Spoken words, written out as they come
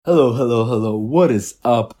Hello, hello, hello. What is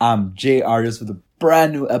up? I'm Jay Artist with a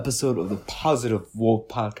brand new episode of the Positive Wolf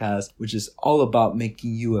Podcast, which is all about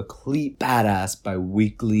making you a complete badass by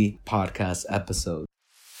weekly podcast episodes.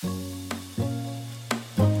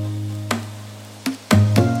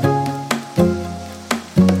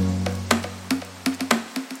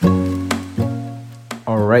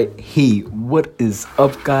 Alright, hey, what is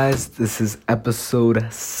up, guys? This is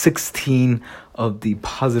episode 16 of the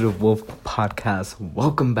Positive Wolf Podcast.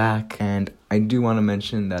 Welcome back. And I do want to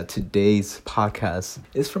mention that today's podcast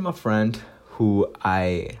is from a friend who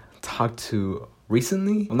I talked to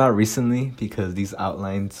recently. Well, not recently, because these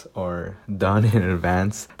outlines are done in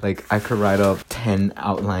advance. Like, I could write up 10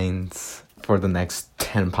 outlines for the next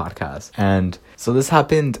 10 podcasts. And so this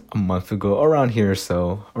happened a month ago, around here,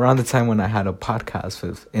 so around the time when I had a podcast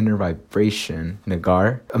with Inner Vibration,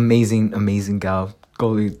 Nagar. Amazing gal.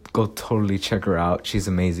 Go totally check her out. She's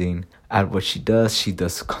amazing at what she does. She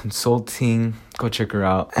does consulting. Go check her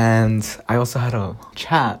out. And I also had a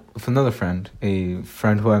chat with another friend, a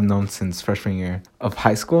friend who I've known since freshman year of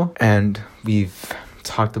high school. And we've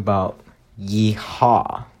talked about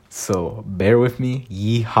Yeehaw. So bear with me.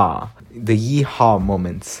 Yeehaw. The yeehaw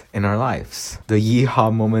moments in our lives. The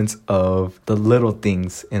yeehaw moments of the little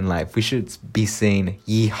things in life. We should be saying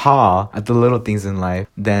yeehaw at the little things in life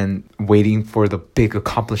than waiting for the big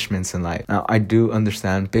accomplishments in life. Now, I do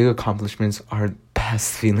understand big accomplishments are the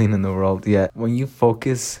best feeling in the world. Yet, when you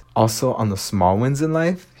focus also on the small wins in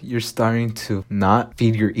life, you're starting to not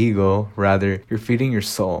feed your ego, rather you're feeding your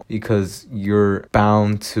soul, because you're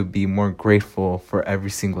bound to be more grateful for every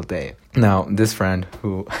single day. Now, this friend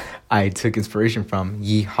who I took inspiration from,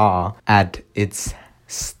 Yeehaw, at its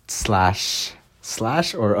slash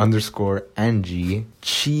or underscore Angie,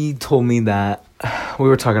 she told me that we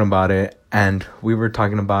were talking about it, and we were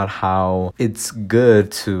talking about how it's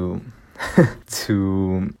good to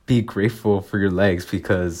to be grateful for your legs,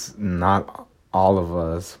 because not all of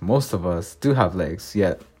us, most of us do have legs,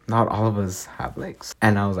 yet not all of us have legs.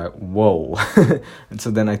 And I was like, whoa. And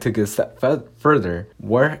so then I took it a step further.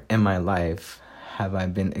 Where in my life have I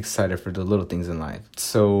been excited for the little things in life?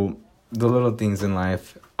 So the little things in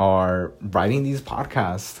life are writing these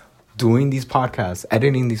podcasts, doing these podcasts,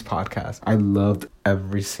 editing these podcasts. I loved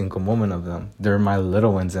every single moment of them. They're my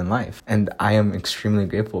little ones in life. And I am extremely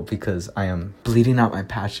grateful because I am bleeding out my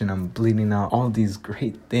passion. I'm bleeding out all these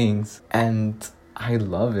great things. And I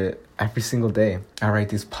love it every single day. I write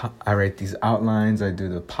these outlines. I do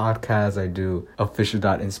the podcast. I do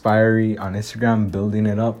official.inspiry on Instagram, building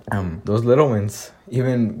it up. Those little wins,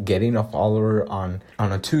 even getting a follower on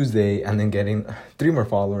a Tuesday and then getting 3 more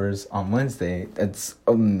followers on Wednesday, that's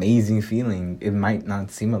amazing feeling. It might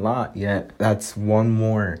not seem a lot, yet that's one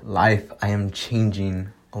more life I am changing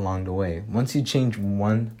along the way. Once you change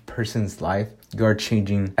one person's life, you are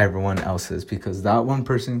changing everyone else's, because that one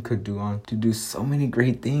person could do so many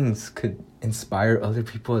great things, could inspire other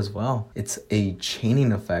people as well. It's a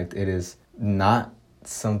chaining effect. It is not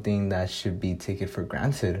something that should be taken for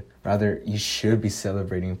granted. Rather, you should be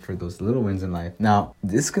celebrating for those little wins in life. Now,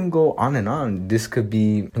 this can go on and on. This could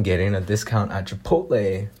be getting a discount at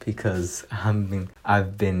Chipotle, because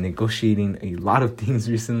I've been negotiating a lot of things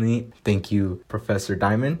recently. Thank you, Professor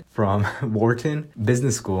Diamond from Wharton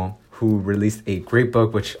Business School, who released a great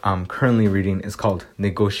book, which I'm currently reading. It's called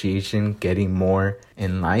Negotiation, Getting More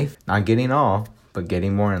in Life. Not getting all, but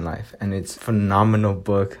getting more in life. And it's a phenomenal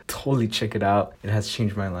book. Totally check it out. It has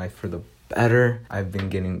changed my life for the better. I've been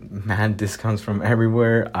getting mad discounts from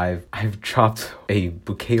everywhere. I've dropped a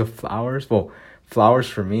bouquet of flowers. Well, flowers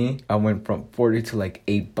for me, I went from 40 to like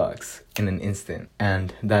 $8 in an instant.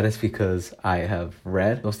 And that is because I have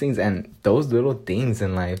read those things, and those little things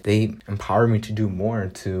in life, they empower me to do more,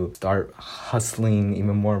 to start hustling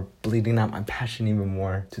even more, bleeding out my passion even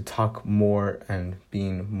more, to talk more and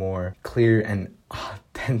being more clear and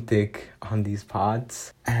authentic on these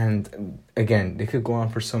pods. And again, they could go on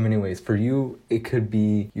for so many ways. For you, it could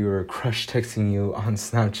be your crush texting you on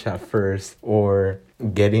Snapchat first, or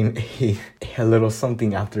getting a little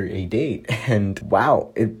something after a date, and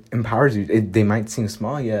wow, it empowers you. They might seem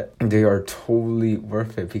small, yet they are totally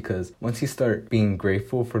worth it, because once you start being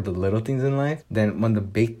grateful for the little things in life, then when the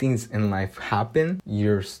big things in life happen,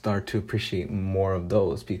 you start to appreciate more of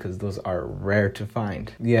those, because those are rare to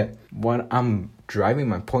find. Yet what I'm driving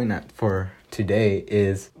my point at for today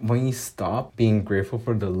is, when you stop being grateful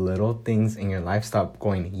for the little things in your life, stop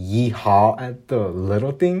going yeehaw at the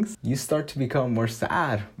little things, you start to become more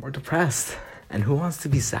sad, more depressed. And who wants to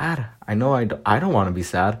be sad? I know I don't want to be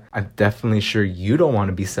sad. I'm definitely sure you don't want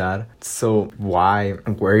to be sad. So why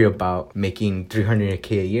worry about making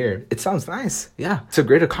 $300K a year? It sounds nice. Yeah, it's a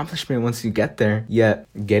great accomplishment once you get there. Yet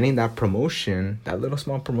getting that promotion, that little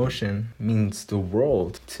small promotion, means the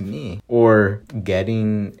world to me. Or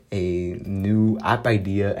getting a new app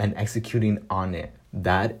idea and executing on it.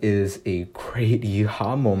 That is a great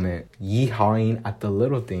yeehaw moment. Yeehawing at the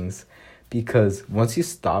little things. Because once you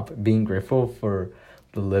stop being grateful for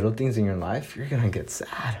the little things in your life, you're going to get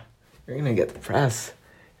sad. You're going to get depressed.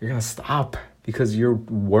 You're going to stop because you're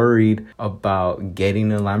worried about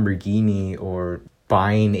getting a Lamborghini or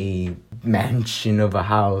buying a mansion of a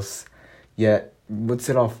house. Yet, what's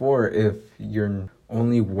it all for if you're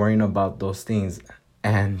only worrying about those things?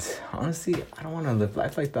 And honestly, I don't want to live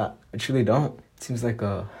life like that. I truly don't. It seems like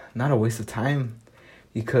not a waste of time,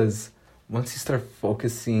 because once you start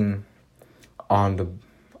focusing on the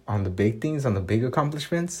big things, on the big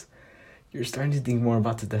accomplishments, you're starting to think more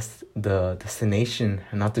about the destination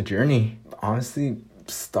and not the journey. Honestly,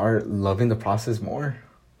 start loving the process more,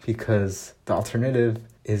 because the alternative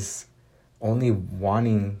is only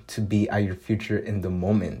wanting to be at your future in the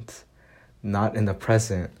moment, not in the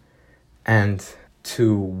present. And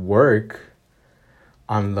to work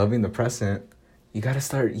on loving the present, you gotta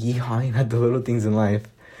start yeehawing at the little things in life.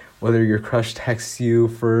 Whether your crush texts you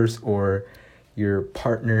first, or your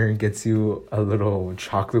partner gets you a little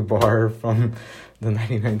chocolate bar from the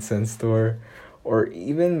 99-cent store, or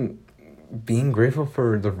even being grateful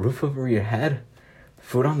for the roof over your head,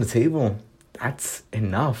 food on the table. That's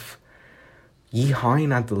enough.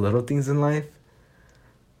 Yeehawing at the little things in life,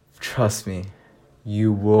 trust me,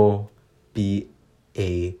 you will be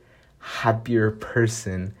a happier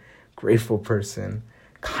person, grateful person,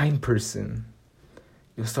 kind person.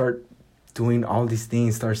 You'll start doing all these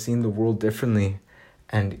things, start seeing the world differently.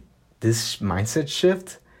 And this mindset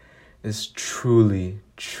shift is truly,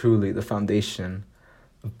 truly the foundation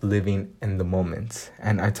of living in the moment.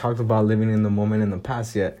 And I talked about living in the moment in the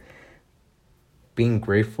past, yet being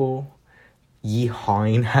grateful,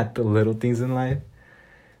 yeehawing at the little things in life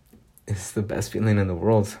is the best feeling in the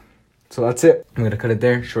world. So that's it. I'm going to cut it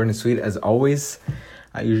there, short and sweet as always.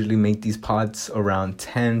 I usually make these pods around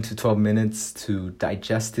 10 to 12 minutes to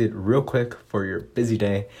digest it real quick for your busy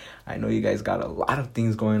day. I know you guys got a lot of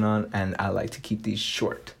things going on, and I like to keep these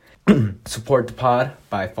short. Support the pod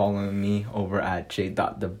by following me over at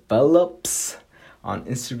j.develops on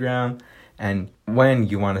Instagram. And when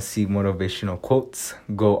you want to see motivational quotes,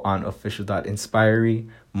 go on official.inspiry.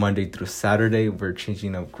 Monday through Saturday, we're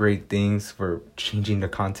changing up great things. We're changing the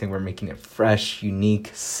content. We're making it fresh,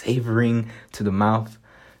 unique, savoring to the mouth,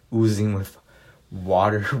 oozing with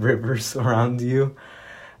water rivers around you.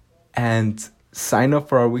 And sign up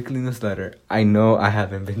for our weekly newsletter. I know I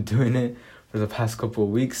haven't been doing it for the past couple of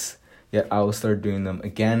weeks, yet I will start doing them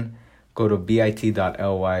again. Go to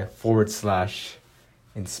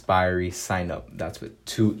bit.ly/Inspiry sign up. That's with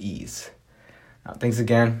 2 E's. Now, thanks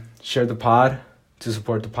again. Share the pod to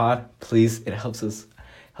support the pod. Please, it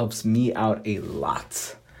helps me out a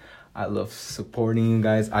lot. I love supporting you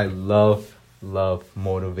guys. I love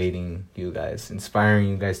motivating you guys, inspiring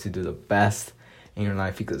you guys to do the best in your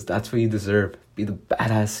life, because that's what you deserve. Be the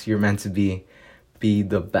badass you're meant to be. Be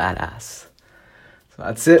the badass. So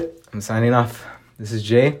that's it. I'm signing off. This is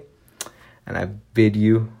Jay, and I bid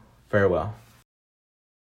you farewell.